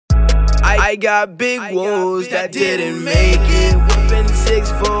I got big woes that didn't make it, whipping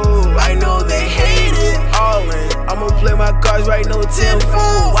 6-fold. I know they hate it. All in, I'ma play my cards right, no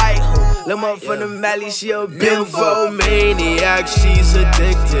tenfold. White hoe, lil' up from the Mally, she a bimbo maniac, she's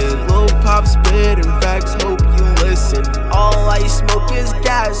addicted. Lil' pop spittin' facts, hope you listen. All I smoke is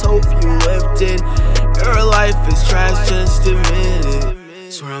gas, hope you lifted. Your life is trash, just admit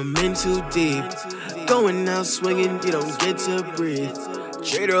it. Swear I'm in too deep. Going out swinging, you don't get to breathe.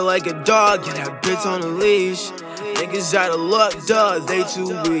 Treat her like a dog, get that bitch on a leash. Niggas out of luck, duh, they too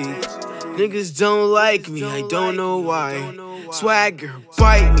weak. Niggas don't like me, I don't know why. Swagger,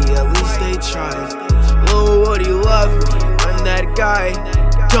 bite me, at least they tried. Lil' Woody love me, I'm that guy.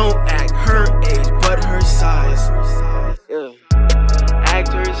 Don't act her age, but her size. Yeah,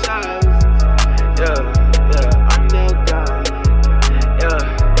 act her size. Yeah, I'm that guy. Yeah,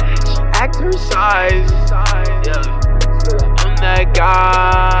 she act her size. Yeah, I'm that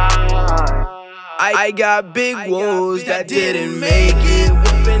guy. I got big woes that didn't make it,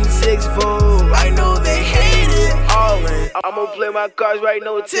 whipping 6-fold. I know they hate it. All in, I'ma play my cards right,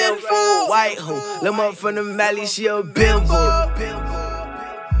 no tenfold. White hoe, lil' up from the Mally, she a bimbo.